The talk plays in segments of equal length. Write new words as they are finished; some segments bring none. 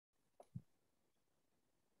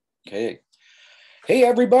Okay. Hey,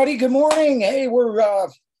 everybody. Good morning. Hey, we're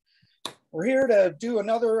here to do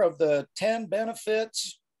another of the 10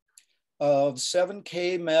 benefits of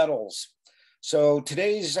 7K metals. So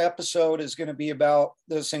today's episode is going to be about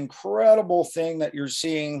this incredible thing that you're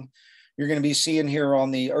seeing. You're going to be seeing here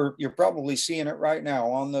or you're probably seeing it right now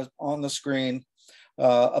on the screen.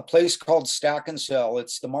 A place called Stack and Sell.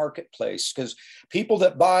 It's the marketplace because people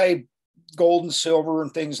that buy gold and silver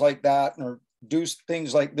and things like that, or do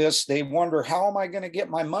things like this, they wonder, how am I going to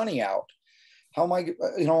get my money out? How am I,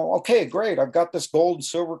 okay, great. I've got this gold and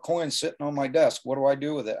silver coin sitting on my desk. What do I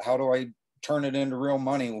do with it? How do I turn it into real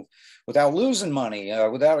money without losing money,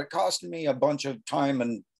 without it costing me a bunch of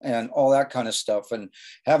time and all that kind of stuff, and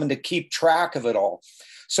having to keep track of it all?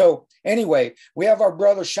 So anyway, we have our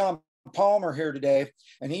brother Sean Palmer here today,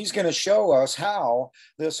 and he's going to show us how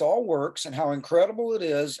this all works and how incredible it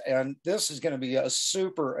is. And this is going to be a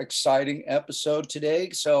super exciting episode today.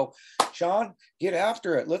 So Sean, get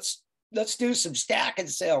after it. Let's do some stack and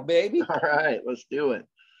sell, baby. All right, let's do it.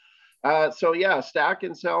 Stack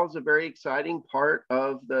and Sell is a very exciting part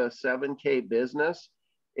of the 7K business.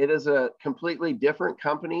 It is a completely different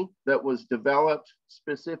company that was developed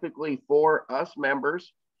specifically for us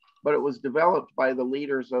members, but it was developed by the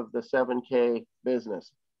leaders of the 7K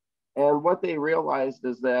business. And what they realized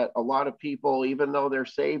is that a lot of people, even though they're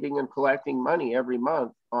saving and collecting money every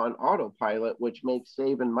month on autopilot, which makes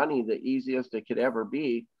saving money the easiest it could ever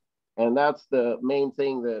be, and that's the main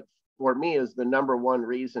thing that for me is the number one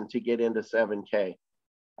reason to get into 7K.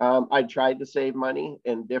 I tried to save money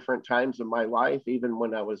in different times of my life. Even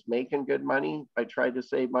when I was making good money, I tried to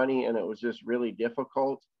save money and it was just really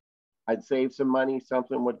difficult. I'd save some money,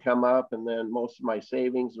 something would come up, and then most of my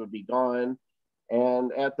savings would be gone.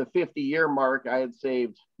 And at the 50-year mark, I had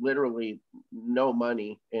saved literally no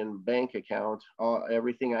money in bank account.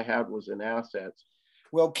 Everything I had was in assets.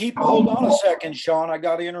 Well, hold on a second, Sean. I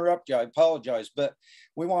got to interrupt you. I apologize, but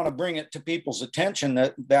we want to bring it to people's attention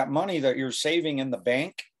that that money that you're saving in the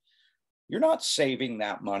bank, you're not saving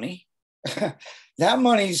that money. that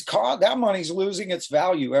money's losing its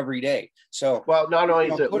value every day. So, well, not only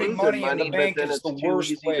is it putting losing money in the bank but then is the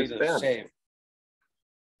worst way to save.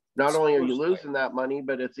 Not only are you losing that money,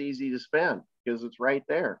 but it's easy to spend because it's right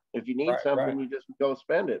there. If you need something, you just go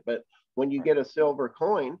spend it. But when you get a silver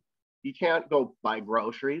coin, you can't go buy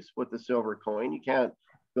groceries with the silver coin. You can't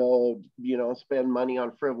go, spend money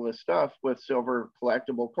on frivolous stuff with silver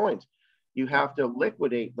collectible coins. You have to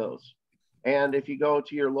liquidate those. And if you go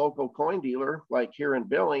to your local coin dealer, like here in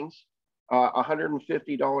Billings,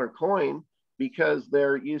 $150 coin, because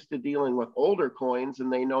they're used to dealing with older coins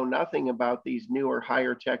and they know nothing about these newer,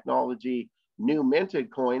 higher technology, new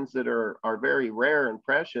minted coins that are very rare and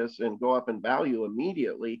precious and go up in value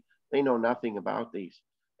immediately. They know nothing about these.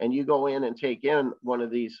 And you go in and take in one of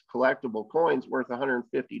these collectible coins worth $150,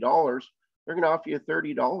 they're going to offer you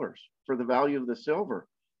 $30 for the value of the silver.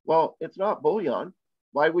 Well, it's not bullion.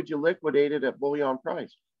 Why would you liquidate it at bullion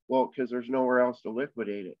price? Well, because there's nowhere else to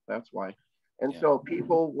liquidate it. That's why. And so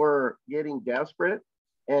people were getting desperate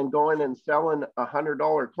and going and selling a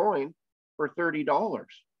 $100 coin for $30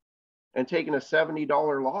 and taking a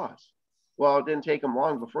 $70 loss. Well, it didn't take them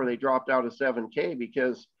long before they dropped out of 7K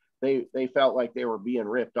because they felt like they were being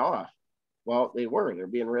ripped off. Well, they're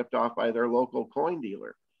being ripped off by their local coin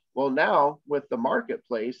dealer. Well, now with the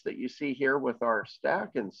marketplace that you see here with our Stack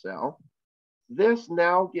and Sell, this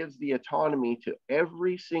now gives the autonomy to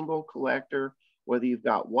every single collector, whether you've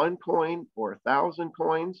got one coin or 1,000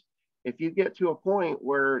 coins. If you get to a point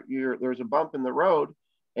where there's a bump in the road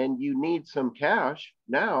and you need some cash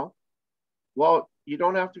now, well, you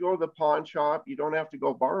don't have to go to the pawn shop. You don't have to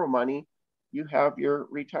go borrow money. You have your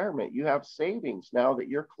retirement. You have savings now that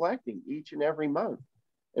you're collecting each and every month.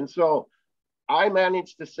 And so I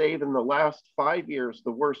managed to save in the last 5 years,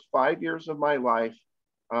 the worst 5 years of my life,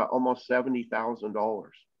 almost $70,000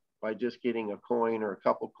 by just getting a coin or a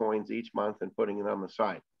couple coins each month and putting them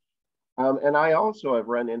aside. And I also have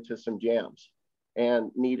run into some jams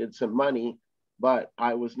and needed some money, but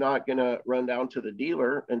I was not going to run down to the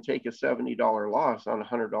dealer and take a $70 loss on a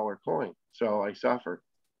 $100 coin. So I suffered.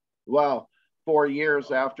 Well, 4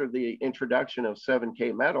 years after the introduction of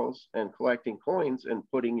 7K metals and collecting coins and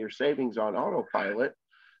putting your savings on autopilot,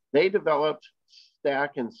 they developed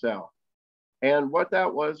Stack and Sell. And what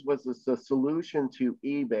that was the solution to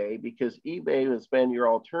eBay, because eBay has been your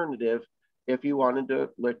alternative if you wanted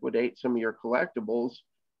to liquidate some of your collectibles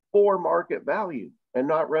for market value and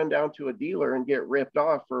not run down to a dealer and get ripped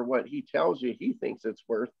off for what he tells you he thinks it's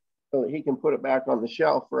worth so that he can put it back on the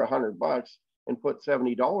shelf for $100 and put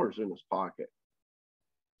 $70 in his pocket.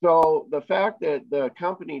 So the fact that the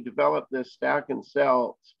company developed this stack and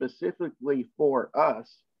sell specifically for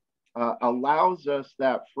us allows us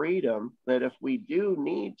that freedom that if we do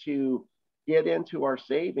need to get into our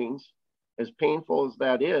savings, as painful as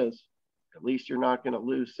that is, at least you're not going to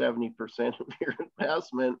lose 70% of your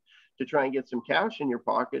investment to try and get some cash in your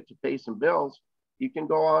pocket to pay some bills. You can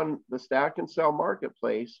go on the stack and sell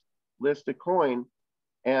marketplace, list a coin,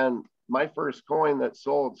 and my first coin that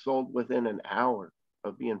sold within an hour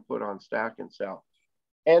of being put on stack and sell.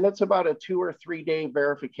 And it's about a 2 or 3 day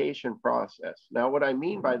verification process. Now, what I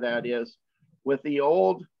mean by that is with the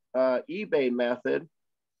old eBay method,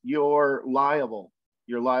 you're liable.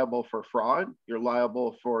 You're liable for fraud. You're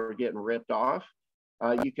liable for getting ripped off.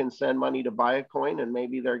 You can send money to buy a coin and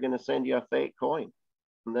maybe they're going to send you a fake coin.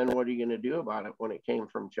 And then what are you going to do about it when it came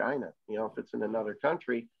from China? You know, if it's in another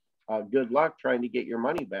country, good luck trying to get your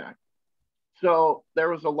money back. So there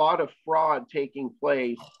was a lot of fraud taking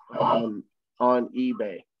place on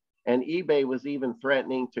eBay. And eBay was even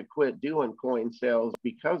threatening to quit doing coin sales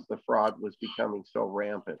because the fraud was becoming so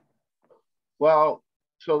rampant. Well,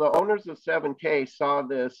 so the owners of 7K saw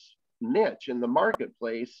this niche in the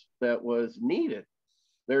marketplace that was needed.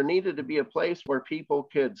 There needed to be a place where people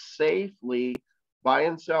could safely buy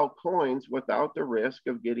and sell coins without the risk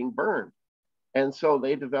of getting burned. And so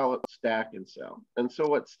they developed Stack and Sell. And so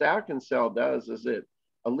what Stack and Sell does is it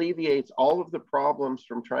alleviates all of the problems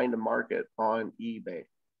from trying to market on eBay.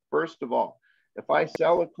 First of all, if I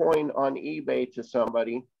sell a coin on eBay to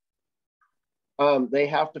somebody, they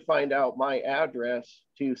have to find out my address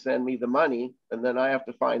to send me the money, and then I have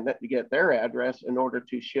to find that to get their address in order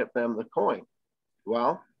to ship them the coin.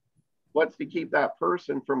 Well, what's to keep that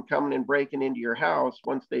person from coming and breaking into your house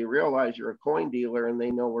once they realize you're a coin dealer and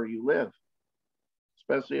they know where you live,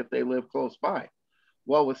 especially if they live close by?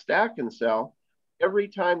 Well, with Stack and Sell, every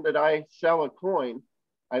time that I sell a coin,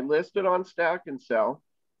 I list it on Stack and Sell.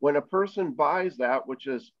 When a person buys that, which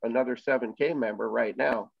is another 7K member right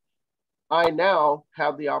now, I now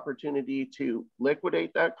have the opportunity to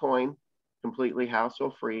liquidate that coin completely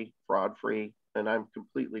hassle-free, fraud-free, and I'm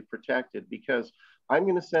completely protected because I'm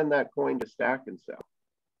going to send that coin to Stack and Sell.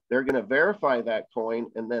 They're going to verify that coin,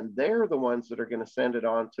 and then they're the ones that are going to send it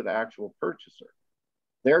on to the actual purchaser.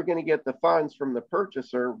 They're going to get the funds from the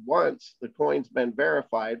purchaser once the coin's been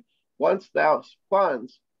verified. Once those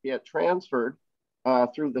funds get transferred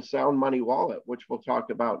through the Sound Money wallet, which we'll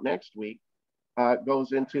talk about next week,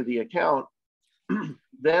 goes into the account,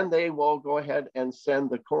 then they will go ahead and send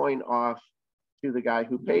the coin off to the guy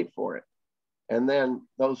who paid for it. And then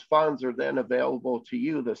those funds are then available to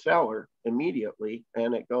you, the seller, immediately,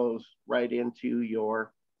 and it goes right into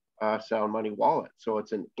your Sound Money wallet. So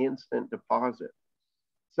it's an instant deposit.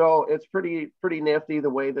 So it's pretty nifty the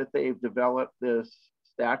way that they've developed this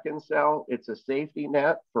Stack and Sell. It's a safety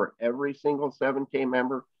net for every single 7K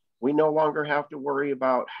member. We no longer have to worry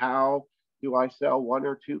about how do I sell 1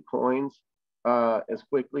 or 2 coins as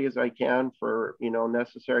quickly as I can for, you know,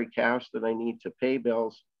 necessary cash that I need to pay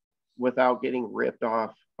bills without getting ripped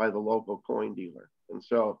off by the local coin dealer. And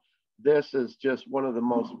so this is just one of the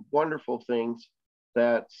most wonderful things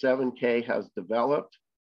that 7K has developed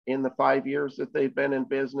in the 5 years that they've been in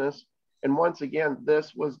business. And once again,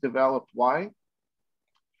 this was developed, why?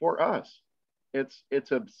 For us. It's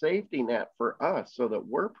a safety net for us so that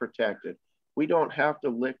we're protected. We don't have to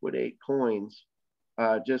liquidate coins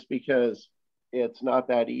just because it's not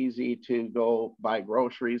that easy to go buy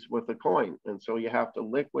groceries with a coin. And so you have to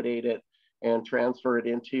liquidate it and transfer it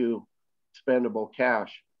into spendable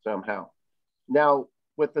cash somehow. Now,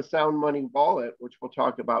 with the Sound Money wallet, which we'll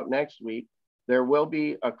talk about next week, there will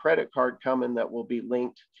be a credit card coming that will be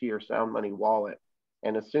linked to your Sound Money wallet.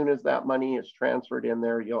 And as soon as that money is transferred in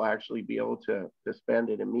there, you'll actually be able to spend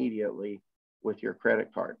it immediately with your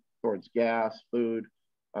credit card towards gas, food,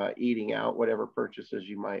 eating out, whatever purchases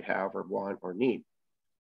you might have or want or need.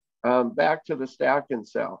 Back to the Stack and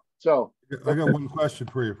Sell. So I got one question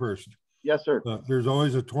for you first. Yes, sir. There's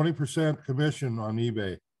always a 20% commission on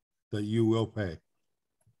eBay that you will pay.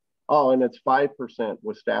 Oh, and it's 5%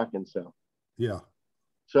 with Stack and Sell. Yeah.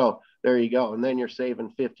 So there you go. And then you're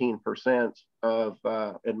saving 15% of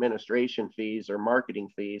administration fees or marketing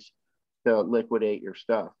fees to liquidate your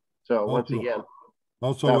stuff. So once again.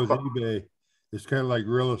 Also with eBay, it's kind of like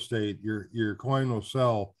real estate. Your coin will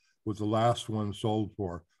sell what the last one sold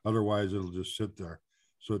for. Otherwise, it'll just sit there.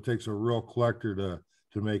 So it takes a real collector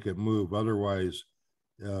to make it move. Otherwise,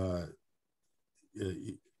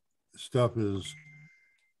 stuff is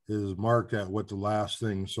marked at what the last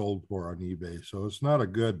thing sold for on eBay. So it's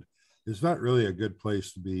not really a good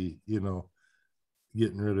place to be, you know,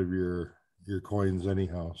 getting rid of your coins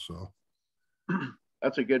anyhow. So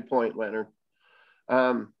That's a good point, Leonard.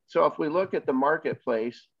 So if we look at the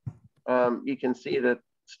marketplace, you can see that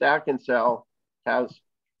Stack and Sell has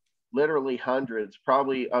literally hundreds,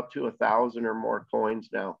 probably up to 1,000 or more coins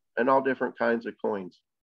now, and all different kinds of coins.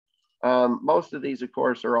 Most of these, of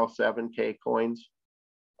course, are all 7K coins.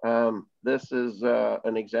 This is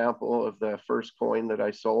an example of the first coin that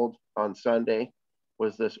I sold on Sunday,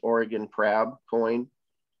 was this Oregon crab coin,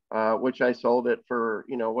 which I sold it for,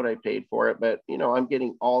 you know, what I paid for it. But, you know, I'm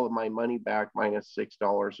getting all of my money back minus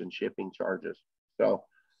 $6 in shipping charges. So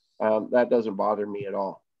that doesn't bother me at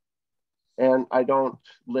all. And I don't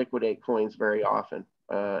liquidate coins very often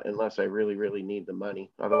unless I really, really need the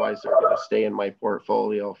money. Otherwise, they're going to stay in my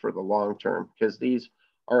portfolio for the long term, because these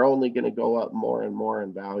are only going to go up more and more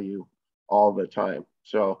in value all the time.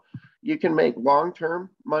 So you can make long-term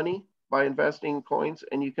money by investing in coins,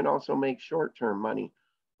 and you can also make short-term money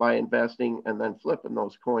by investing and then flipping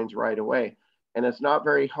those coins right away. And it's not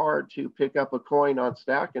very hard to pick up a coin on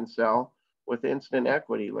Stack and Sell with instant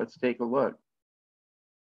equity. Let's take a look.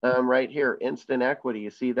 Right here, instant equity. You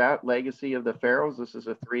see that? Legacy of the Pharaohs. This is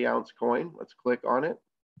a 3-ounce coin. Let's click on it.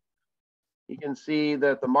 You can see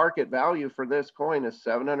that the market value for this coin is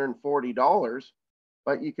 $740,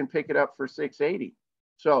 but you can pick it up for $680.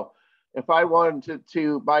 So if I wanted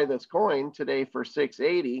to buy this coin today for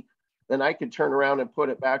 $680, then I could turn around and put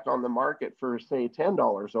it back on the market for, say,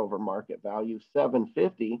 $10 over market value,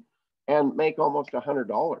 $750, and make almost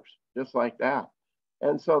 $100, just like that.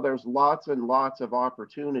 And so there's lots and lots of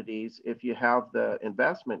opportunities if you have the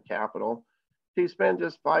investment capital to spend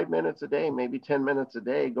just 5 minutes a day, maybe 10 minutes a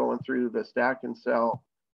day going through the Stack and Sell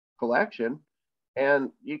collection. And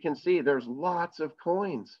you can see there's lots of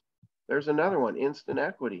coins. There's another one, instant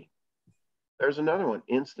equity. There's another one,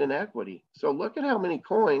 instant equity. So look at how many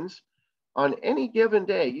coins on any given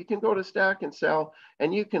day. You can go to Stack and Sell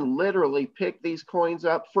and you can literally pick these coins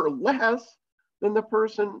up for less than the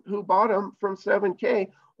person who bought them from 7K,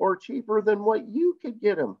 or cheaper than what you could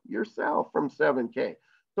get them yourself from 7K.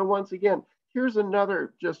 So once again, here's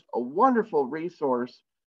another just a wonderful resource,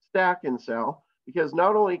 Stack and Sell, because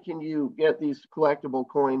not only can you get these collectible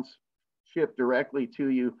coins shipped directly to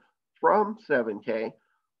you from 7K,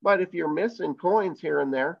 but if you're missing coins here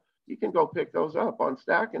and there, you can go pick those up on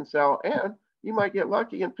Stack and Sell, and you might get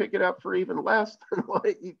lucky and pick it up for even less than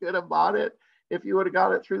what you could have bought it if you would have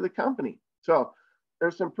got it through the company. So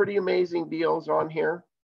there's some pretty amazing deals on here.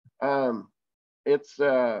 It's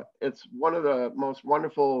one of the most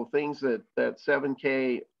wonderful things that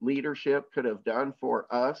 7K leadership could have done for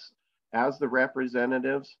us as the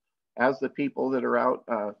representatives, as the people that are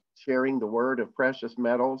out sharing the word of precious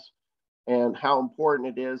metals, and how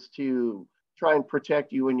important it is to try and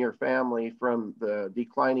protect you and your family from the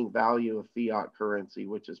declining value of fiat currency,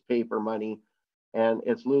 which is paper money. And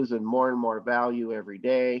it's losing more and more value every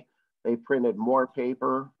day. They printed more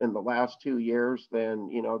paper in the last 2 years than,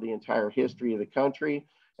 you know, the entire history of the country.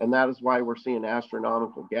 And that is why we're seeing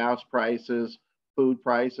astronomical gas prices, food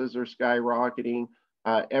prices are skyrocketing,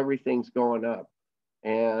 everything's going up.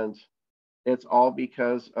 And it's all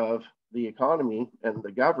because of the economy and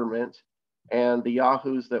the government and the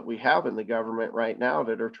yahoos that we have in the government right now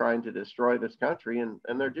that are trying to destroy this country. And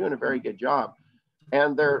they're doing a very good job.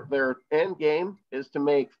 And their end game is to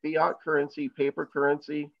make fiat currency, paper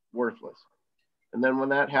currency, worthless. And then when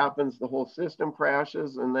that happens, the whole system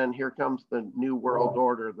crashes. And then here comes the new world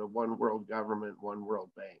order, the one world government, one world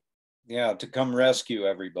bank. Yeah, to come rescue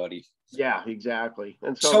everybody. Yeah, exactly.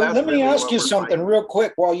 And so that's let me really ask you something fighting. real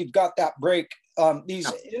quick while you've got that break.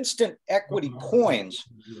 These instant equity coins,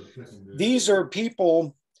 these are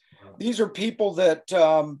people that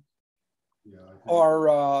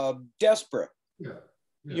are desperate.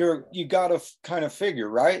 You got to kind of figure,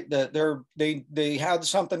 right, that they had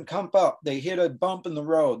something come up, they hit a bump in the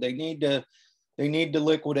road, they need to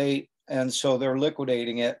liquidate, and so they're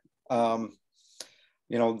liquidating it.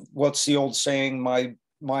 You know, what's the old saying, my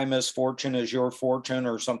misfortune is your fortune,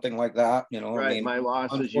 or something like that, you know. Right, I mean, my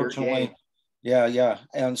loss is your gain. Yeah.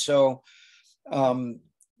 And so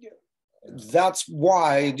that's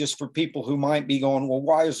why, just for people who might be going, well,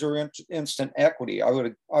 why is there instant equity? I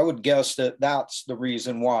would guess that that's the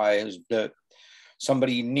reason why, is that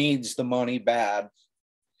somebody needs the money bad.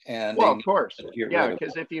 And well, of course, yeah,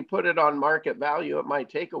 because if you put it on market value, it might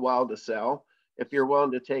take a while to sell. If you're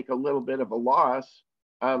willing to take a little bit of a loss,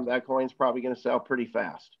 that coin's probably going to sell pretty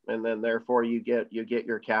fast, and then therefore you get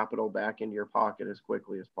your capital back into your pocket as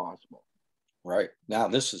quickly as possible. Right. Now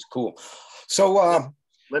this is cool. So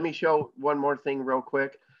let me show one more thing real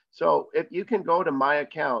quick. So if you can go to my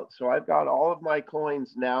account, so I've got all of my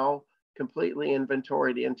coins now completely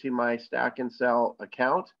inventoried into my Stack and Sell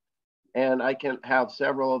account. And I can have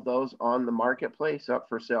several of those on the marketplace up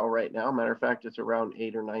for sale right now. Matter of fact, it's around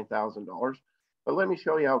 $8,000 or $9,000. But let me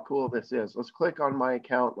show you how cool this is. Let's click on my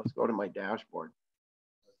account. Let's go to my dashboard.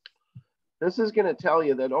 This is going to tell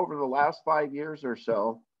you that over the last 5 years or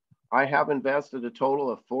so, I have invested a total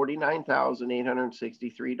of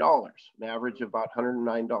 $49,863, an average of about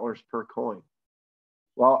 $109 per coin.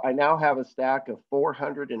 Well, I now have a stack of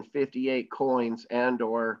 458 coins and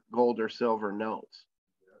or gold or silver notes.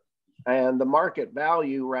 And the market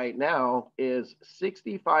value right now is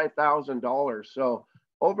 $65,000. So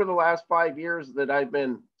over the last 5 years that I've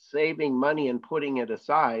been saving money and putting it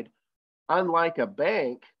aside, unlike a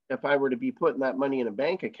bank, if I were to be putting that money in a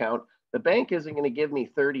bank account, the bank isn't going to give me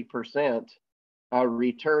 30%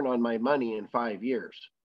 return on my money in 5 years.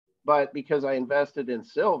 But because I invested in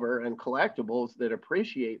silver and collectibles that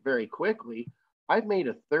appreciate very quickly, I've made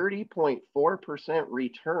a 30.4%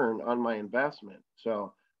 return on my investment.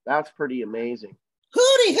 So that's pretty amazing.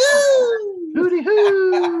 Hooty hoo! Hooty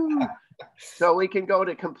hoo! So we can go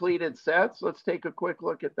to completed sets. Let's take a quick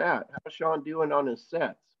look at that. How's Sean doing on his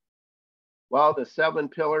sets? Well, the 7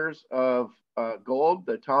 pillars of gold,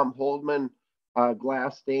 the Tom Holdman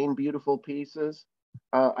glass stain, beautiful pieces.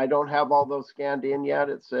 I don't have all those scanned in yet.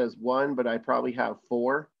 It says 1, but I probably have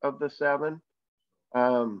 4 of the 7.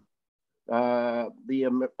 An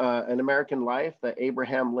American Life, the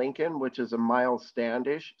Abraham Lincoln, which is a Miles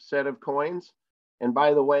Standish set of coins. And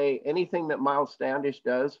by the way, anything that Miles Standish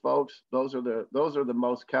does, folks, those are the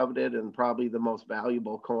most coveted and probably the most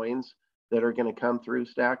valuable coins that are going to come through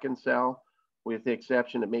Stack and Sell, with the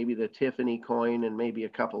exception of maybe the Tiffany coin and maybe a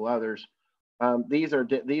couple others. These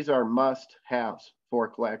are must-haves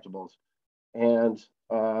for collectibles, and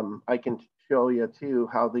I can show you too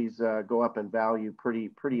how these go up in value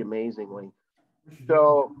pretty amazingly.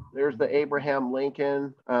 So there's the Abraham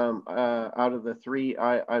Lincoln. Out of the 3,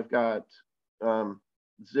 I've got 0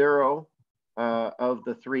 of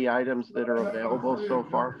the 3 items that are available so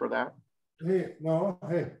far for that. Hey,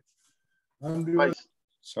 I'm doing. My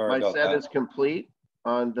set is complete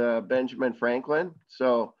on the Benjamin Franklin.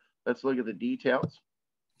 So let's look at the details.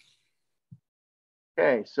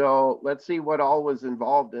 Okay, so let's see what all was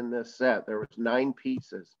involved in this set. There was 9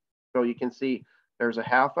 pieces. So you can see there's a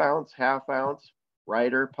half ounce,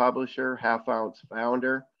 writer, publisher, half ounce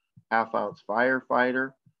founder, half ounce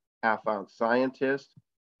firefighter, half ounce scientist,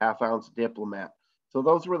 half ounce diplomat. So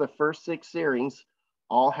those were the first 6 series,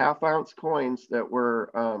 all half ounce coins that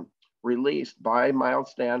were released by Miles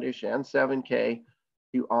Standish and 7K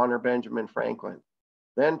to honor Benjamin Franklin.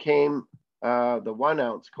 Then came the 1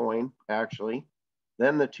 ounce coin, actually,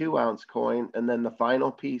 then the 2 ounce coin, and then the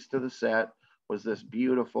final piece to the set was this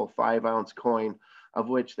beautiful 5 ounce coin, of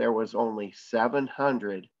which there was only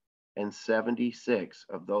 776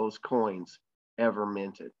 of those coins ever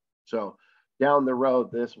minted. So down the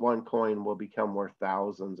road, this one coin will become worth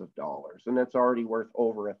thousands of dollars, and it's already worth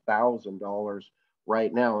over $1,000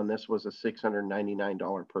 right now, and this was a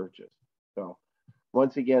 $699 purchase. So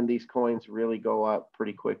once again, these coins really go up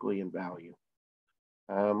pretty quickly in value.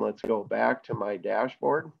 Let's go back to my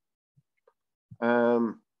dashboard.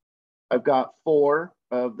 I've got 4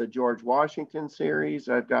 of the George Washington series.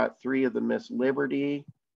 I've got 3 of the Miss Liberty.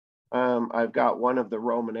 I've got 1 of the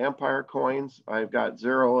Roman Empire coins. I've got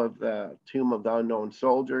 0 of the Tomb of the Unknown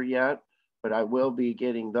Soldier yet, but I will be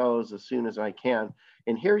getting those as soon as I can.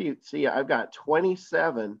 And here you see I've got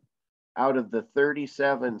 27 out of the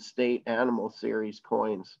 37 State Animal Series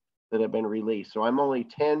coins that have been released. So I'm only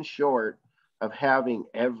 10 short of having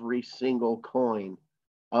every single coin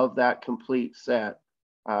of that complete set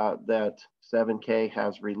that 7K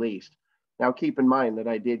has released. Now keep in mind that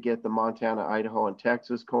I did get the Montana, Idaho, and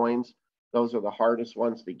Texas coins. Those are the hardest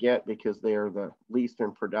ones to get because they are the least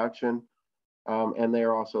in production, and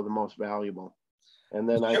they're also the most valuable. And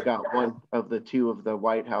then I've got 1 of the 2 of the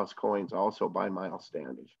White House coins also by Miles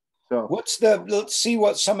Standish. So let's see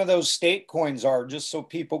what some of those state coins are, just so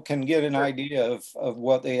people can get an idea of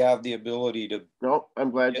what they have the ability to. No, I'm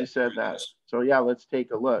glad you said that. So yeah, let's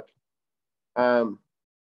take a look.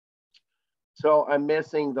 So I'm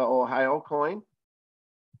missing the Ohio coin,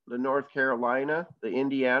 the North Carolina, the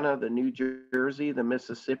Indiana, the New Jersey, the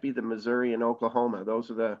Mississippi, the Missouri, and Oklahoma.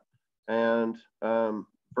 Those are and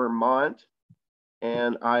Vermont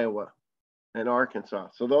and Iowa and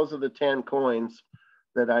Arkansas. So those are the 10 coins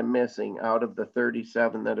that I'm missing out of the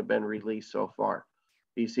 37 that have been released so far.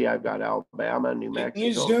 You see, I've got Alabama, New Mexico. Can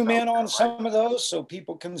you zoom in on some of those so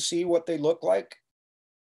people can see what they look like,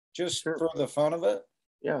 just for the fun of it?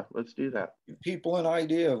 Yeah, let's do that. Give people an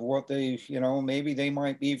idea of what they, maybe they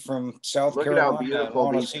might be from South Look Carolina at how beautiful and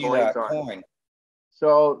want to these see coins that are. coin.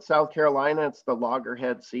 So South Carolina, it's the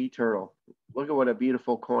loggerhead sea turtle. Look at what a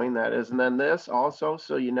beautiful coin that is. And then this also,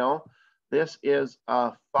 so you know, this is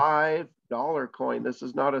a $5 coin. This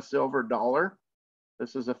is not a silver dollar.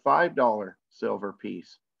 This is a $5 silver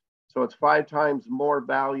piece. So it's 5 times more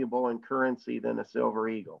valuable in currency than a silver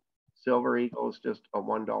eagle. Silver eagle is just a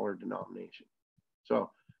 $1 denomination. So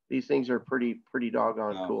these things are pretty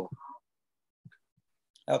doggone cool.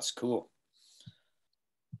 That's cool.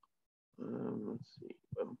 Let's see.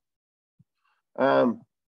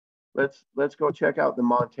 Let's go check out the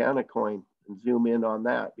Montana coin and zoom in on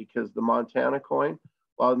that, because the Montana coin,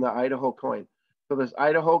 well, and the Idaho coin. So this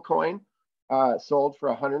Idaho coin sold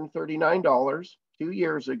for $139 2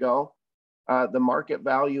 years ago. The market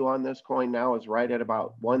value on this coin now is right at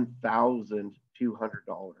about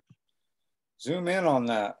 $1,200. Zoom in on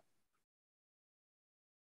that.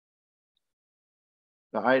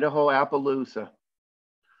 The Idaho Appaloosa.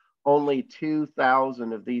 Only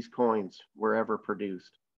 2,000 of these coins were ever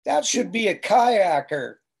produced. That should be a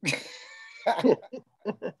kayaker.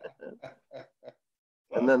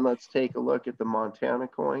 And then let's take a look at the Montana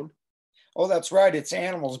coin. Oh, that's right. It's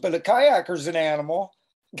animals, but a kayaker's an animal.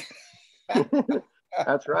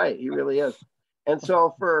 That's right. He really is. And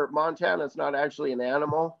so for Montana, it's not actually an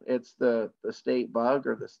animal. It's the state bug,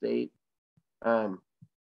 or the state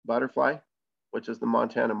butterfly, which is the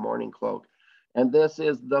Montana mourning cloak. And this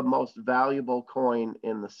is the most valuable coin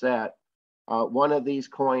in the set. One of these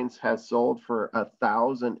coins has sold for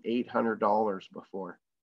 $1,800 before,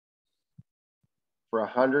 for a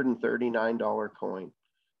 $139 coin.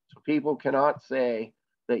 So people cannot say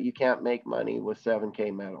that you can't make money with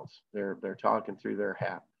 7K metals. They're talking through their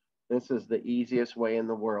hat. This is the easiest way in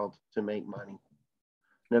the world to make money.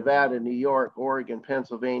 Nevada, New York, Oregon,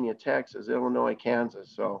 Pennsylvania, Texas, Illinois,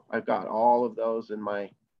 Kansas. So I've got all of those in my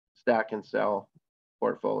stack and sell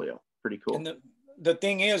portfolio. Pretty cool. And the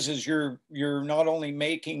thing is you're not only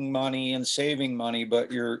making money and saving money, but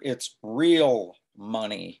it's real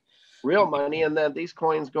money. Real money, and then these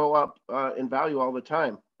coins go up in value all the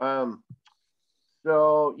time.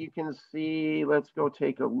 So you can see, let's go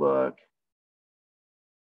take a look.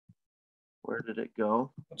 Where did it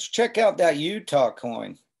go? Let's check out that Utah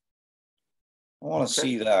coin. I want to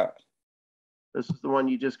see that. This is the one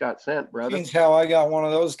you just got sent, brother. Seems how I got one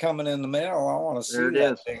of those coming in the mail. I want to see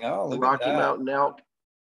that thing. Oh, look Rocky at that. Mountain elk.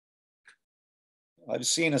 I've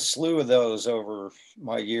seen a slew of those over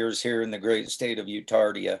my years here in the great state of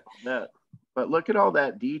Utah. But look at all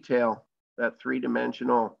that detail, that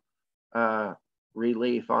three-dimensional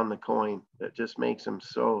relief on the coin. That just makes them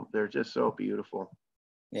they're just so beautiful.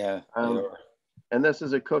 Yeah, they are. And this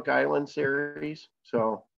is a Cook Island series.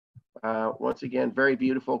 So once again, very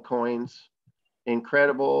beautiful coins,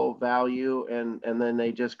 incredible value, and then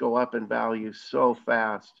they just go up in value so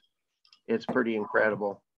fast. It's pretty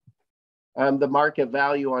incredible. The market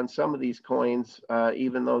value on some of these coins,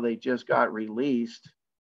 even though they just got released,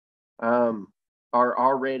 are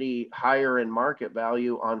already higher in market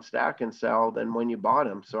value on stack and sell than when you bought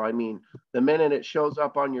them. So, I mean, the minute it shows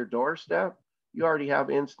up on your doorstep, you already have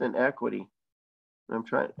instant equity.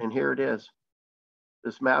 And here it is.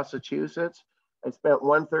 This Massachusetts, I spent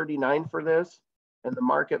 $139 for this, and the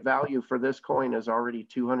market value for this coin is already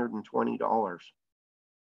 $220.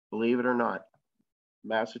 Believe it or not.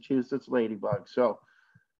 Massachusetts Ladybug. So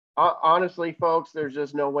honestly, folks, there's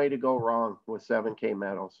just no way to go wrong with 7K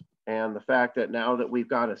metals. And the fact that now that we've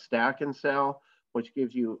got a stack and sell, which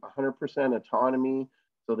gives you 100% autonomy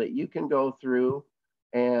so that you can go through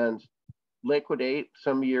and liquidate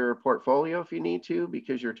some of your portfolio if you need to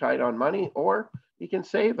because you're tight on money, or you can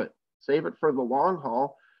save it for the long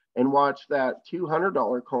haul and watch that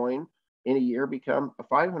 $200 coin in a year become a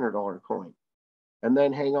 $500 coin. And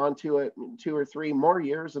then hang on to it 2 or 3 more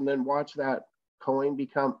years and then watch that coin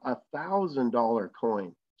become a $1,000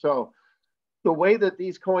 coin. So the way that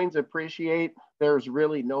these coins appreciate, there's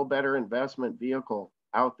really no better investment vehicle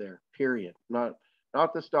out there, period. Not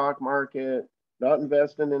the stock market, not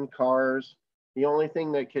investing in cars. The only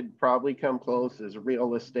thing that could probably come close is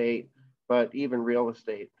real estate, but even real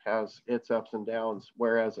estate has its ups and downs,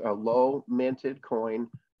 whereas a low minted coin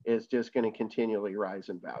is just going to continually rise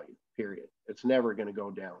in value, period. It's never going to go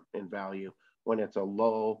down in value when it's a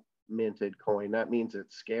low minted coin. That means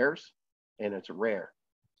it's scarce and it's rare.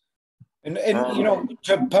 And you know,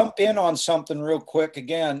 to bump in on something real quick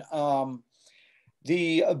again,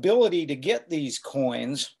 the ability to get these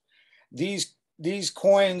coins, these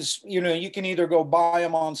coins, you know, you can either go buy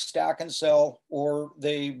them on stack and sell, or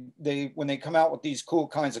they when they come out with these cool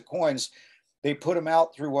kinds of coins, they put them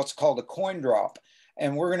out through what's called a coin drop.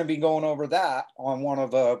 And we're going to be going over that on one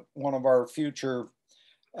of our future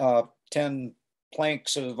 10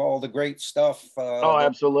 planks of all the great stuff. Oh,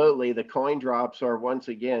 absolutely. The coin drops are, once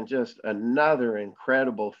again, just another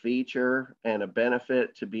incredible feature and a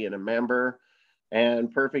benefit to being a member.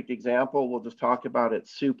 And perfect example, we'll just talk about it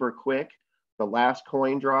super quick. The last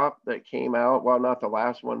coin drop that came out, well, not the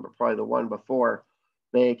last one, but probably the one before,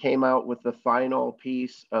 they came out with the final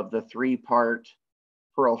piece of the 3-part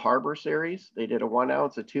Pearl Harbor series. They did a 1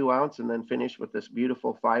 ounce, a 2 ounce, and then finished with this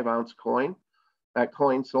beautiful 5 ounce coin. That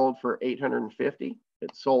coin sold for $850.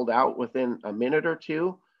 It sold out within a minute or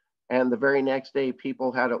two. And the very next day,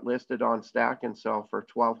 people had it listed on Stack and Sell for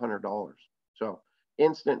 $1,200. So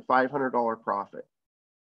instant $500 profit.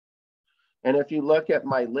 And if you look at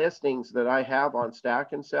my listings that I have on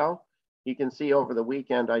Stack and Sell, you can see over the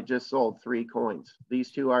weekend, I just sold 3 coins.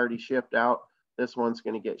 These 2 already shipped out. This one's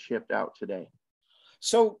going to get shipped out today.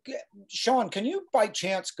 So, Sean, can you by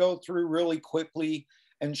chance go through really quickly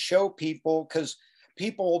and show people, because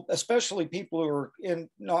people, especially people who are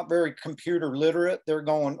not very computer literate, they're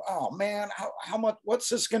going, oh man, how much, what's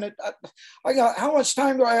this gonna, how much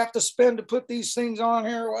time do I have to spend to put these things on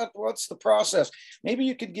here? What's the process? Maybe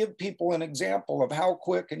you could give people an example of how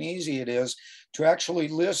quick and easy it is to actually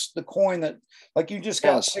list the coin that, like you just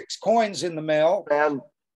got 6 coins in the mail.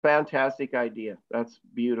 Fantastic idea. That's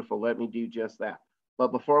beautiful. Let me do just that.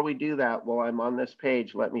 But before we do that, while I'm on this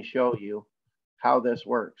page, let me show you how this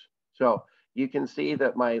works. So you can see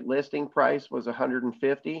that my listing price was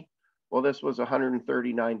 $150. Well, this was a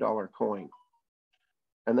 $139 coin.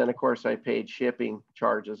 And then of course I paid shipping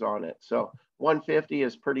charges on it. So $150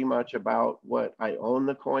 is pretty much about what I own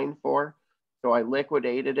the coin for. So I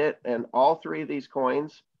liquidated it, and all 3 of these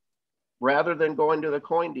coins, rather than going to the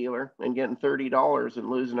coin dealer and getting $30 and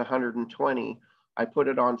losing $120, I put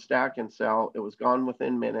it on Stack and Sell. It was gone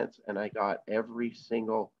within minutes, and I got every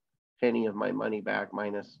single penny of my money back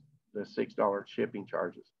minus the $6 shipping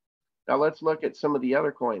charges. Now let's look at some of the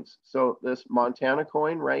other coins. So this Montana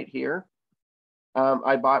coin right here,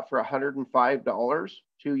 I bought for $105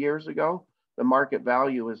 2 years ago. The market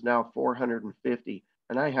value is now $450,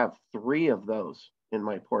 and I have 3 of those in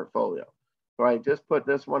my portfolio. So I just put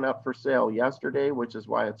this one up for sale yesterday, which is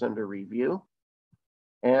why it's under review.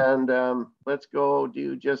 And let's go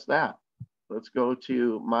do just that. Let's go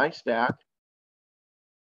to my stack.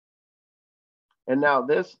 And now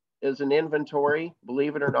this is an inventory,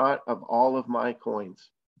 believe it or not, of all of my coins.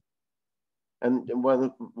 And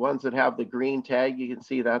ones that have the green tag, you can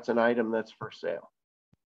see that's an item that's for sale.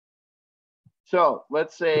 So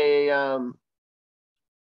let's say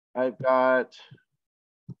I've got,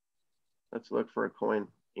 let's look for a coin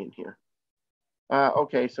in here.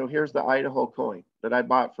 Okay, so here's the Idaho coin that I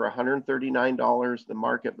bought for $139. The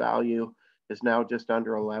market value is now just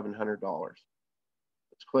under $1,100.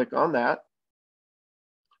 Let's click on that.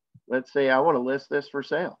 Let's say I want to list this for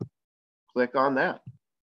sale. Click on that.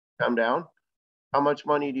 Come down. How much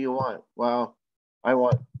money do you want? Well, I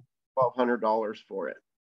want $1,200 for it.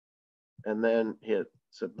 And then hit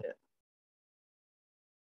submit.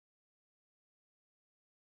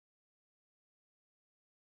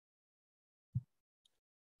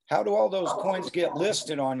 How do all those coins get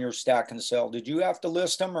listed on your Stack and Sell? Did you have to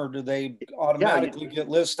list them, or do they automatically get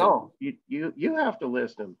listed? No, you have to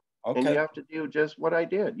list them. Okay. And you have to do just what I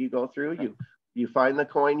did. You go through, you find the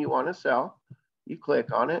coin you want to sell, you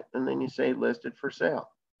click on it, and then you say listed for sale.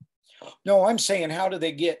 No, I'm saying, how do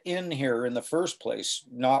they get in here in the first place?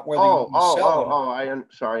 Not whether you sell them.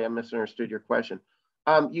 Sorry, I misunderstood your question.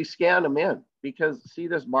 You scan them in, because see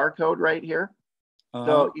this barcode right here?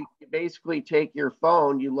 So you basically take your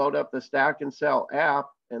phone, you load up the Stack and Sell app,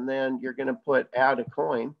 and then you're going to put add a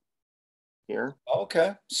coin here.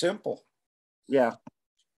 Okay, simple. Yeah,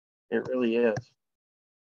 it really is.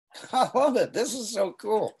 I love it. This is so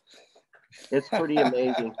cool. It's pretty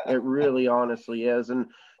amazing. It really honestly is. And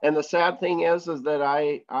the sad thing is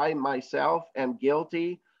that I myself am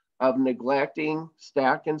guilty of neglecting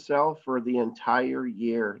Stack and Sell for the entire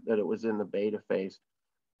year that it was in the beta phase.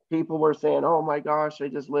 People were saying, oh my gosh, I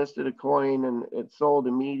just listed a coin and it sold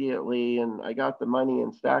immediately, and I got the money,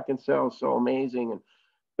 and Stack and Sell is so amazing. And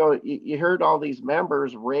so you heard all these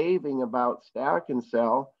members raving about Stack and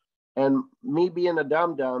Sell, and me being a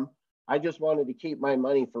dum-dum, I just wanted to keep my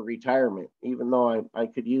money for retirement, even though I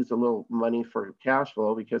could use a little money for cash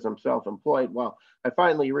flow because I'm self-employed. Well, I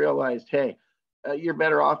finally realized, hey, you're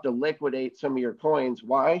better off to liquidate some of your coins.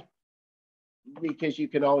 Why? Because you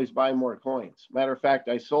can always buy more coins. Matter of fact,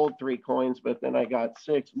 I sold 3 coins, but then I got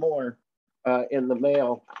 6 more in the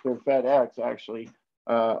mail through FedEx actually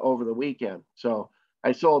over the weekend. So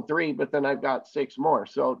I sold 3, but then I've got 6 more.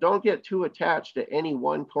 So don't get too attached to any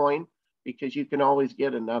one coin, because you can always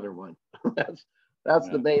get another one. That's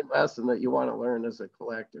the main lesson that you want to learn as a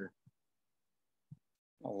collector.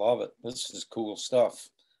 I love it. This is cool stuff.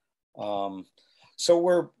 So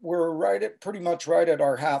we're pretty much right at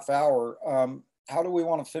our half hour. How do we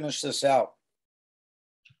want to finish this out?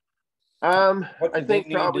 I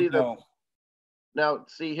think probably now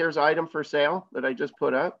see, here's item for sale that I just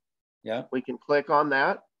put up. Yeah. We can click on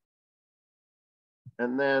that.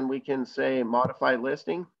 And then we can say modify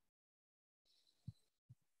listing.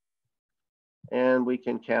 And we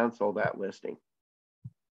can cancel that listing.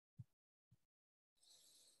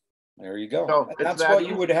 There you go. So that's what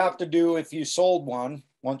you would have to do if you sold one.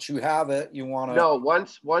 Once you have it, you want to. No,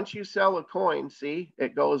 once you sell a coin, see,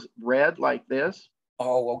 it goes red like this.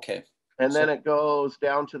 Oh, okay. And then it goes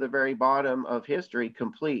down to the very bottom of history,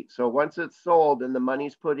 complete. So once it's sold and the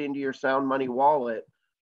money's put into your Sound Money wallet,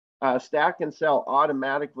 Stack and Sell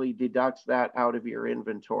automatically deducts that out of your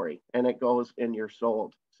inventory and it goes in your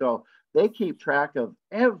sold. So they keep track of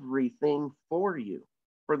everything for you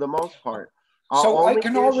for the most part. So I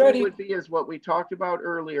can already would be is what we talked about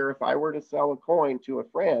earlier. If I were to sell a coin to a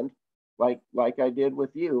friend, like I did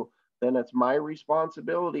with you, then it's my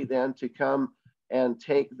responsibility then to come and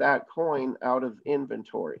take that coin out of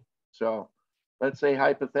inventory. So let's say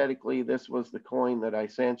hypothetically, this was the coin that I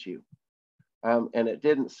sent you. And it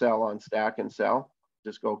didn't sell on Stack and Sell.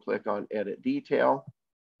 Just go click on edit detail,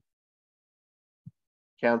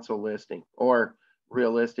 cancel listing, or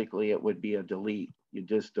realistically, it would be a delete. You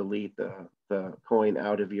just delete the coin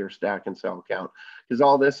out of your Stack and Sell account, because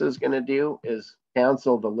all this is going to do is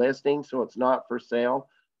cancel the listing. So it's not for sale,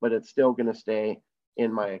 but it's still going to stay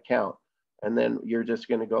in my account. And then you're just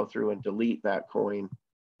going to go through and delete that coin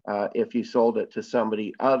if you sold it to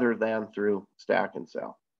somebody other than through Stack and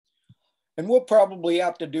Sell. And we'll probably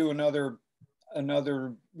have to do another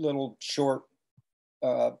little short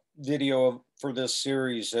video for this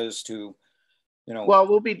series as to, well,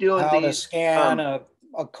 we'll be doing how to scan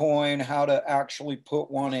a coin, how to actually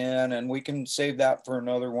put one in, and we can save that for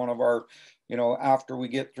another one of our, after we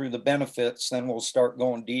get through the benefits, then we'll start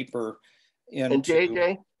going deeper into and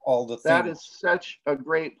JJ, all the things. That is such a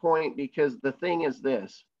great point, because the thing is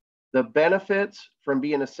this, the benefits from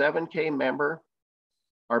being a 7K member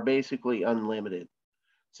are basically unlimited.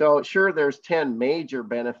 So sure, there's 10 major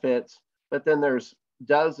benefits, but then there's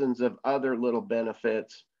dozens of other little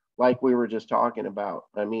benefits like we were just talking about.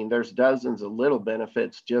 I mean, there's dozens of little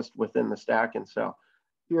benefits just within the Stack and Sell.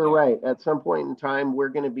 You're right. At some point in time, we're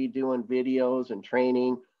going to be doing videos and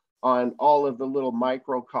training on all of the little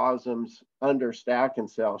microcosms under Stack and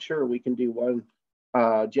Sell. Sure, we can do one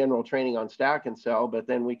general training on Stack and Sell, but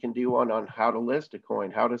then we can do one on how to list a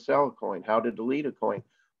coin, how to sell a coin, how to delete a coin.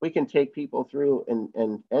 We can take people through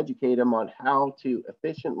and educate them on how to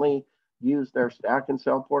efficiently use their Stack and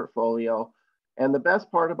Sell portfolio. And the best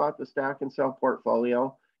part about the Stack and Sell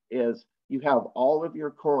portfolio is you have all of your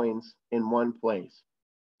coins in one place.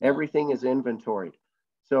 Everything is inventoried.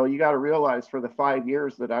 So you got to realize, for the 5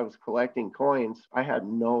 years that I was collecting coins, I had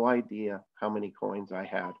no idea how many coins I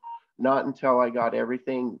had. Not until I got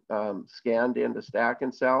everything scanned into Stack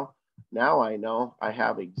and Sell. Now I know I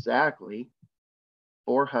have exactly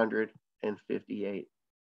 458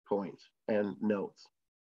 coins and notes.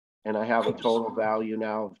 And I have a total value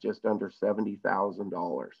now of just under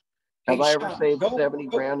 $70,000. Have I ever saved 70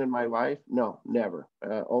 grand in my life? No, never.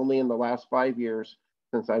 Only in the last 5 years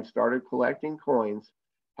since I've started collecting coins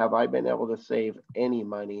have I been able to save any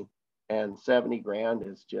money. And 70 grand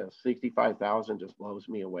is just 65,000, just blows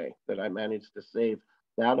me away that I managed to save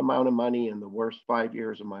that amount of money in the worst 5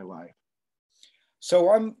 years of my life.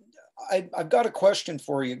 So I've got a question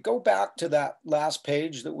for you. Go back to that last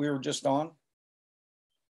page that we were just on.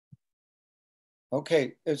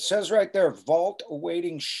 Okay, it says right there, vault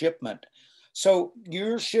awaiting shipment. So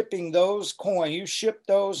you're shipping those coins, you ship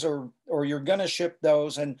those, or you're gonna ship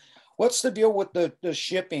those. And what's the deal with the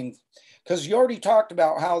shipping? Because you already talked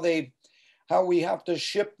about how we have to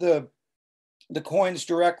ship the coins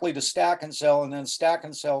directly to Stack and Sell, and then Stack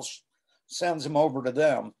and Sell sends them over to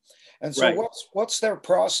them. And so right. what's their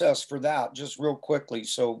process for that, just real quickly,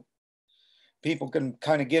 so people can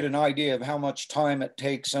kind of get an idea of how much time it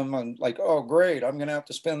takes them, and like, oh, great, I'm going to have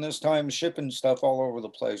to spend this time shipping stuff all over the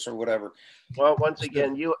place or whatever. Well, once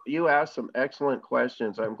again, you asked some excellent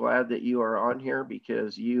questions. I'm glad that you are on here,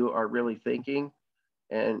 because you are really thinking,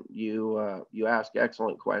 and you ask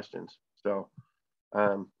excellent questions. So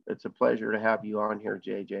it's a pleasure to have you on here,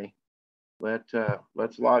 JJ.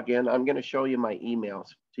 Let's log in. I'm going to show you my emails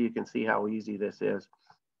so you can see how easy this is.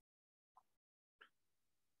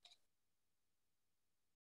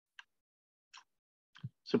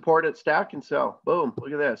 Support at Stack and Sell. Boom,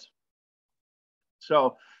 look at this.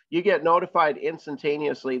 So You get notified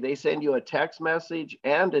instantaneously. They send you a text message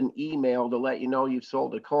and an email to let you know you've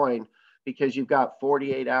sold a coin, because you've got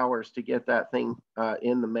 48 hours to get that thing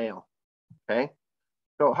in the mail. Okay.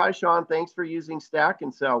 So, hi, Sean. Thanks for using Stack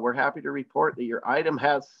and Sell. We're happy to report that your item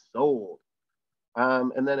has sold.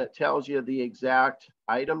 And then it tells you the exact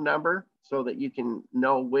item number so that you can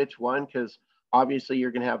know which one, because obviously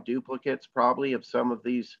you're going to have duplicates probably of some of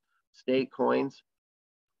these state coins.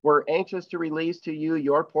 We're anxious to release to you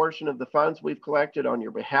your portion of the funds we've collected on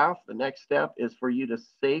your behalf. The next step is for you to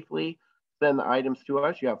safely send the items to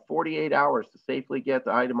us. You have 48 hours to safely get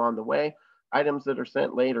the item on the way. Items that are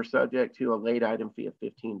sent late are subject to a late item fee of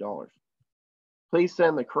 $15. Please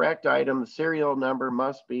send the correct item. The serial number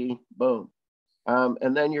must be boom.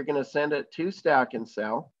 And then you're going to send it to Stack and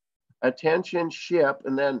Sell. Attention, ship.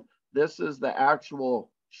 And then this is the actual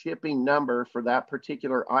shipping number for that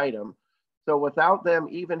particular item. So without them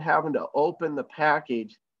even having to open the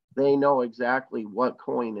package, they know exactly what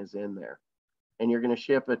coin is in there. And you're going to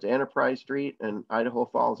ship it to Enterprise Street in Idaho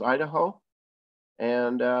Falls, Idaho.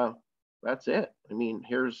 And that's it. I mean,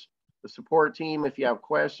 here's the support team. If you have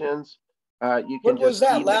questions, you can. What was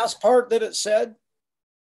that last part that it said?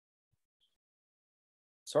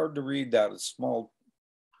 It's hard to read that. It's small.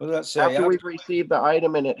 What does that say? After we've received the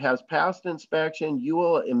item and it has passed inspection, you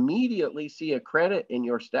will immediately see a credit in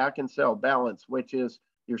your Stack and Sell balance, which is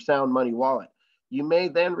your Sound Money wallet. You may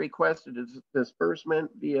then request a disbursement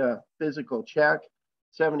via physical check,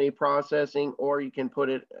 7-day processing, or you can put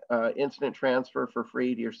it instant transfer for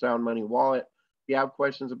free to your Sound Money wallet. If you have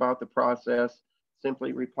questions about the process,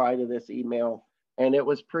 simply reply to this email. And it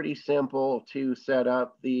was pretty simple to set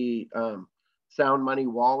up the Sound Money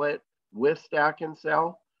wallet with Stack and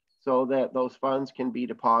Sell, so that those funds can be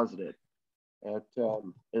deposited. It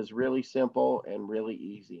is really simple and really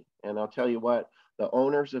easy. And I'll tell you what, the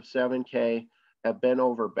owners of 7K have bent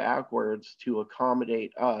over backwards to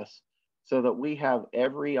accommodate us so that we have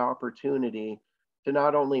every opportunity to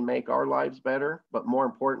not only make our lives better, but more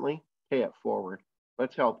importantly, pay it forward.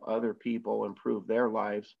 Let's help other people improve their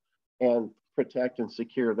lives and protect and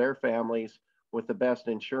secure their families with the best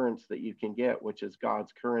insurance that you can get, which is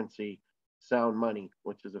God's currency, Sound Money,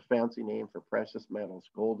 which is a fancy name for precious metals,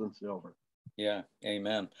 gold and silver. Yeah,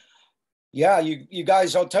 amen. Yeah, you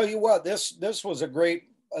guys, I'll tell you what, this was a great,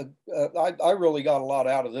 I really got a lot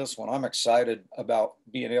out of this one. I'm excited about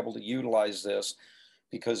being able to utilize this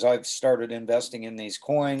because I've started investing in these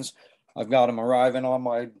coins. I've got them arriving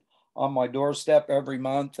on my doorstep every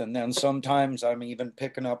month, and then sometimes I'm even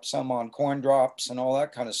picking up some on coin drops and all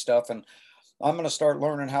that kind of stuff. And I'm going to start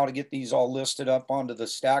learning how to get these all listed up onto the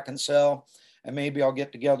Stack and Sell, and maybe I'll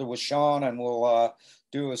get together with Sean and we'll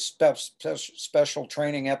do a special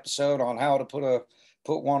training episode on how to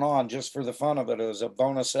put one on just for the fun of it as a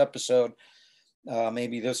bonus episode,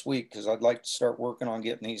 maybe this week, because I'd like to start working on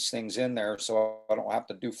getting these things in there so I don't have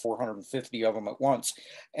to do 450 of them at once.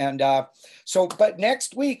 And but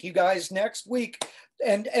next week, you guys,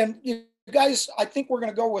 and you guys, I think we're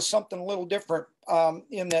going to go with something a little different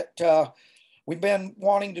in that we've been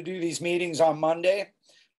wanting to do these meetings on Monday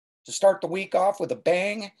to start the week off with a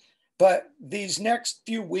bang. But these next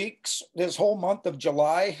few weeks, this whole month of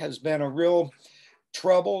July has been a real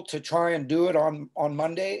trouble to try and do it on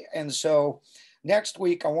Monday. And so next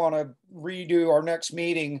week, I want to redo our next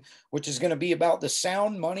meeting, which is going to be about the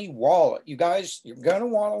Sound Money wallet. You guys, you're going to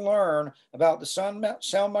want to learn about the Sound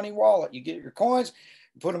Money wallet. You get your coins,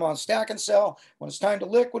 you put them on Stack and Sell. When it's time to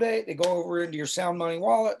liquidate, they go over into your Sound Money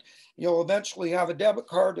wallet. You'll eventually have a debit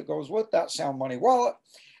card that goes with that Sound Money wallet.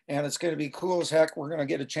 And it's going to be cool as heck. We're going to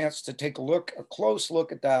get a chance to take a close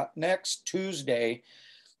look at that next Tuesday.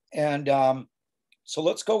 And so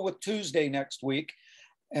let's go with Tuesday next week.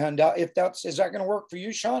 And is that going to work for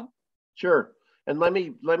you, Sean? Sure. And let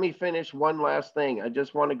me finish one last thing. I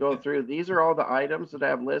just want to go through. These are all the items that I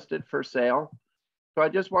have listed for sale. So I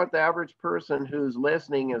just want the average person who's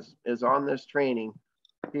listening is on this training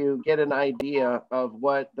to get an idea of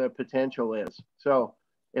what the potential is. So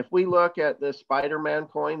if we look at this Spider-Man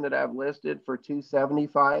coin that I've listed for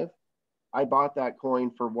 $275, I bought that coin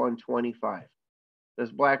for $125.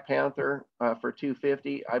 This Black Panther for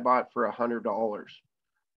 $250, I bought for $100.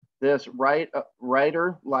 This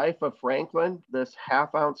Writer Life of Franklin, this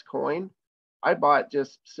half-ounce coin, I bought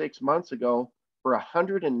just 6 months ago for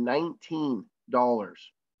 $119.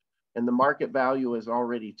 And the market value is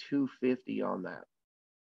already $250 on that.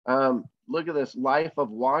 Look at this Life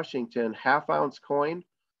of Washington half-ounce coin,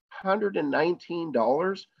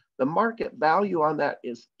 $119. The market value on that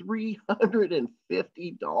is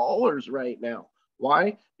 $350 right now.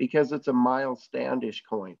 Why? Because it's a Miles Standish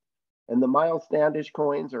coin. And the Miles Standish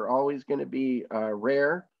coins are always going to be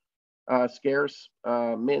rare. scarce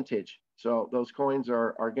mintage. So those coins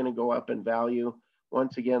are going to go up in value.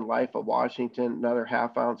 Once again, Life of Washington, another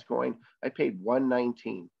half-ounce coin. I paid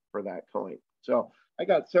 $1.19 for that coin. So I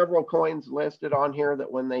got several coins listed on here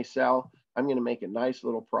that when they sell, I'm going to make a nice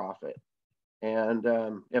little profit. And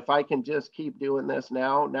if I can just keep doing this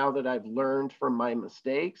now that I've learned from my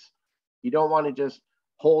mistakes, you don't want to just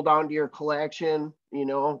hold on to your collection, you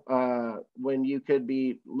know, when you could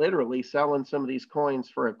be literally selling some of these coins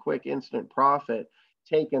for a quick instant profit,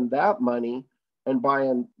 taking that money and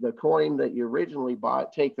buying the coin that you originally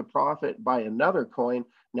bought, take the profit, buy another coin.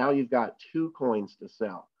 Now you've got 2 coins to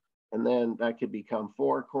sell. And then that could become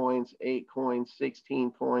 4 coins, 8 coins,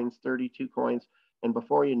 16 coins, 32 coins. And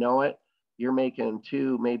before you know it, you're making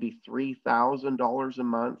 $2,000, maybe $3,000 a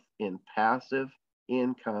month in passive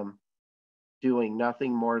income, doing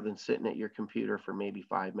nothing more than sitting at your computer for maybe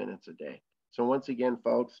 5 minutes a day. So once again,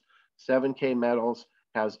 folks, 7K Metals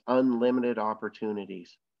has unlimited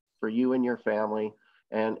opportunities for you and your family.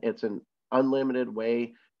 And it's an unlimited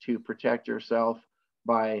way to protect yourself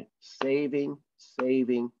by saving,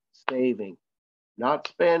 saving, saving, not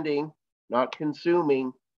spending, not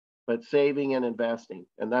consuming, but saving and investing.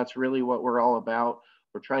 And that's really what we're all about.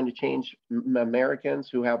 We're trying to change Americans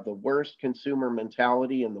who have the worst consumer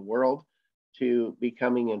mentality in the world to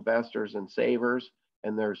becoming investors and savers.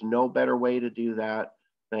 And there's no better way to do that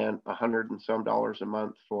than $100 and some a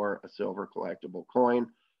month for a silver collectible coin.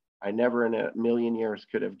 I never in a million years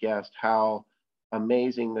could have guessed how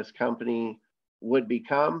amazing this company would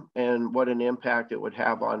become and what an impact it would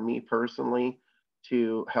have on me personally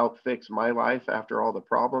to help fix my life after all the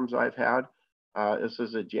problems I've had. This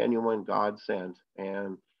is a genuine godsend.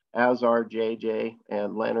 And as are JJ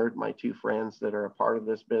and Leonard, my 2 friends that are a part of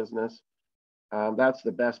this business, that's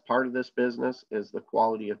the best part of this business, is the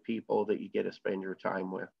quality of people that you get to spend your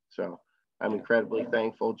time with. So I'm incredibly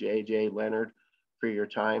thankful, JJ, Leonard, for your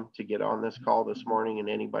time to get on this call this morning, and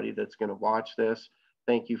anybody that's going to watch this,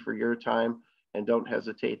 thank you for your time. And don't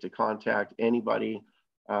hesitate to contact anybody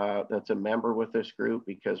that's a member with this group,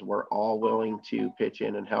 because we're all willing to pitch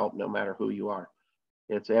in and help no matter who you are.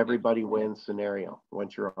 It's everybody wins scenario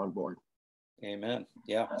once you're on board. Amen.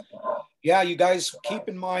 Yeah. Yeah, you guys keep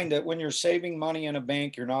in mind that when you're saving money in a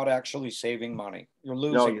bank, you're not actually saving money. You're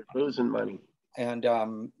losing. No, you're losing money. And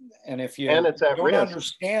if you it's at don't risk.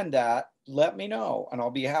 Understand that, let me know, and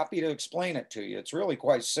I'll be happy to explain it to you. It's really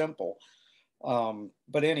quite simple.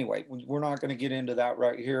 But anyway, we're not going to get into that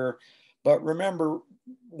right here. But remember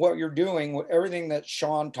what you're doing, everything that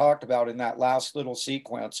Sean talked about in that last little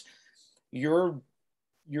sequence, you're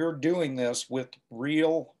doing this with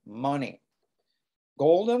real money.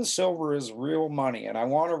 Gold and silver is real money. And I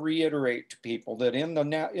want to reiterate to people that in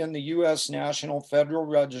the U.S. National Federal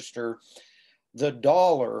Register, the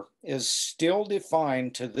dollar is still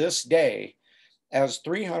defined to this day as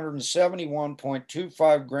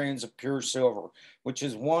 371.25 grains of pure silver, which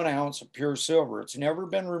is 1 ounce of pure silver. It's never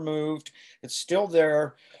been removed. It's still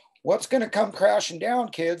there. What's going to come crashing down,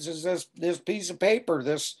 kids, is this piece of paper,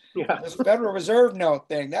 this Federal Reserve note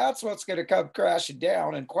thing. That's what's going to come crashing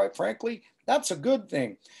down. And quite frankly, that's a good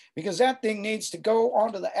thing, because that thing needs to go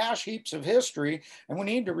onto the ash heaps of history, and we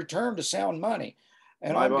need to return to sound money.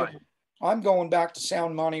 And I'm going back to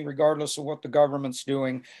sound money regardless of what the government's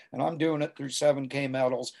doing, and I'm doing it through 7K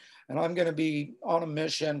Metals, and I'm going to be on a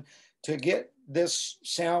mission to get this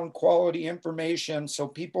sound quality information so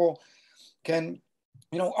people can,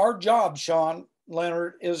 our job, Sean,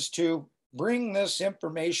 Leonard, is to bring this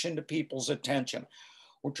information to people's attention.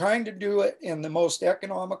 We're trying to do it in the most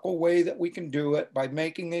economical way that we can do it by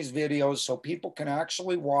making these videos so people can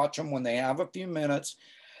actually watch them when they have a few minutes,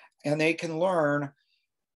 and they can learn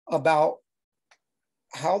about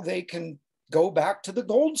how they can go back to the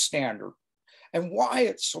gold standard and why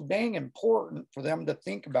it's so dang important for them to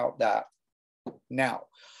think about that now.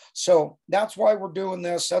 So that's why we're doing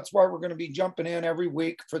this. That's why we're going to be jumping in every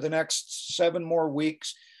week for the next 7 more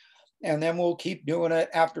weeks. And then we'll keep doing it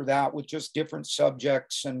after that with just different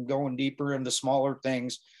subjects and going deeper into smaller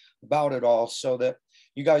things about it all, so that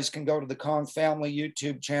you guys can go to the Kong Family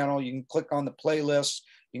YouTube channel. You can click on the playlist.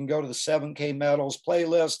 You can go to the 7K Metals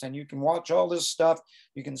playlist, and you can watch all this stuff.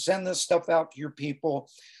 You can send this stuff out to your people.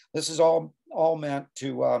 This is all meant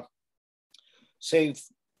to save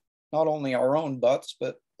not only our own butts,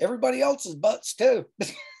 but everybody else's butts too.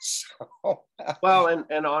 So, well,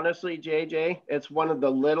 and honestly, JJ, it's one of the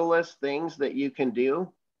littlest things that you can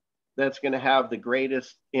do that's going to have the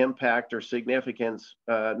greatest impact or significance,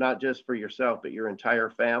 not just for yourself, but your entire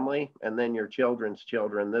family, and then your children's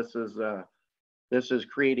children. This is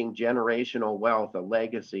creating generational wealth, a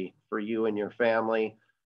legacy for you and your family.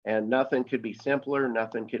 And nothing could be simpler,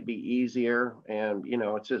 nothing could be easier. And, you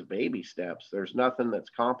know, it's just baby steps. There's nothing that's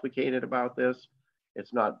complicated about this.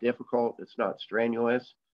 It's not difficult, it's not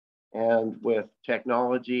strenuous. And with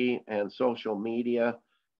technology and social media,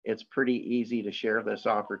 it's pretty easy to share this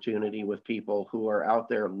opportunity with people who are out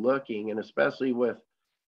there looking, and especially with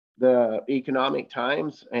the economic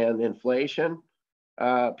times and inflation,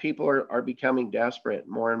 people are becoming desperate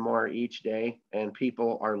more and more each day, and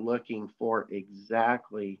people are looking for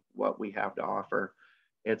exactly what we have to offer.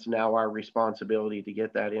 It's now our responsibility to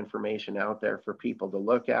get that information out there for people to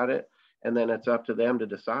look at it, and then it's up to them to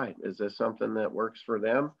decide, is this something that works for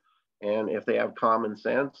them? And if they have common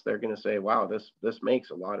sense, they're going to say, wow, this makes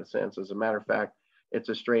a lot of sense. As a matter of fact, it's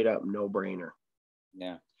a straight up no-brainer.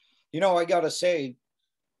 Yeah. You know, I got to say,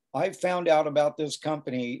 I found out about this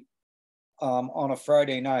company on a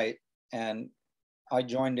Friday night, and I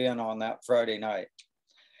joined in on that Friday night.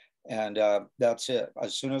 And that's it.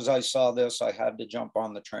 As soon as I saw this, I had to jump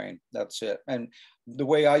on the train. That's it. And the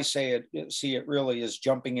way I see it really is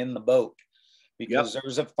jumping in the boat, because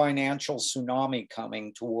there's a financial tsunami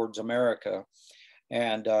coming towards America.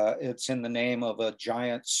 And it's in the name of a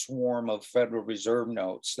giant swarm of Federal Reserve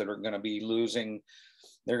notes that are going to be losing.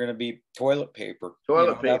 They're going to be toilet paper.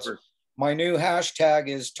 Toilet paper. My new hashtag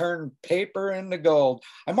is turn paper into gold.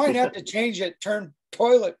 I might have to change it, turn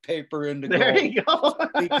toilet paper into gold. There you go.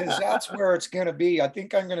 Because that's where it's going to be. I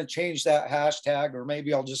think I'm going to change that hashtag, or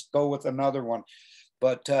maybe I'll just go with another one.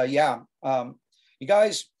 But you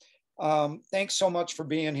guys, thanks so much for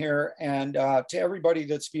being here. And to everybody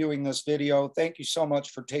that's viewing this video, thank you so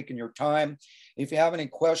much for taking your time. If you have any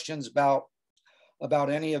questions about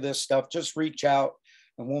any of this stuff, just reach out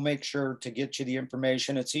and we'll make sure to get you the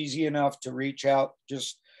information. It's easy enough to reach out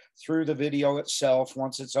just through the video itself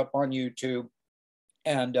once it's up on YouTube.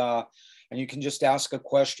 And you can just ask a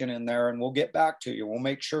question in there and we'll get back to you. We'll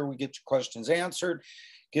make sure we get your questions answered,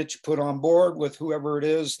 get you put on board with whoever it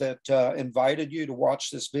is that invited you to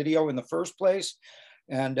watch this video in the first place.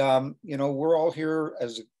 And, you know, we're all here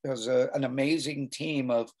as an amazing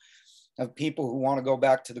team of people who want to go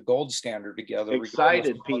back to the gold standard together.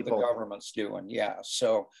 Excited people. What the government's doing. Yeah.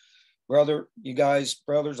 So, brothers,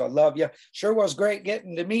 I love you. Sure was great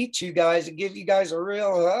getting to meet you guys and give you guys a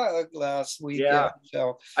real hug last weekend. Yeah.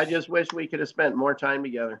 So I just wish we could have spent more time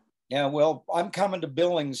together. Yeah. Well, I'm coming to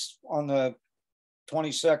Billings on the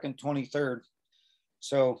 22nd, 23rd.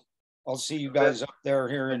 So I'll see you guys up there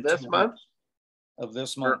here in this month. Of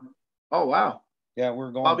this month. Oh, wow. Yeah,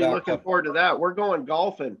 we're going. I'll be looking forward to that. We're going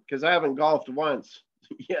golfing because I haven't golfed once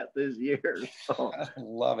yet this year. So. I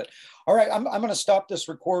love it. All right, I'm going to stop this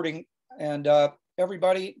recording. And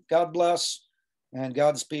everybody, God bless and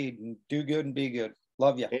Godspeed, and do good and be good.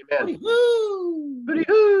 Love you. Amen. Hooty-hoo!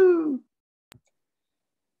 Hooty-hoo!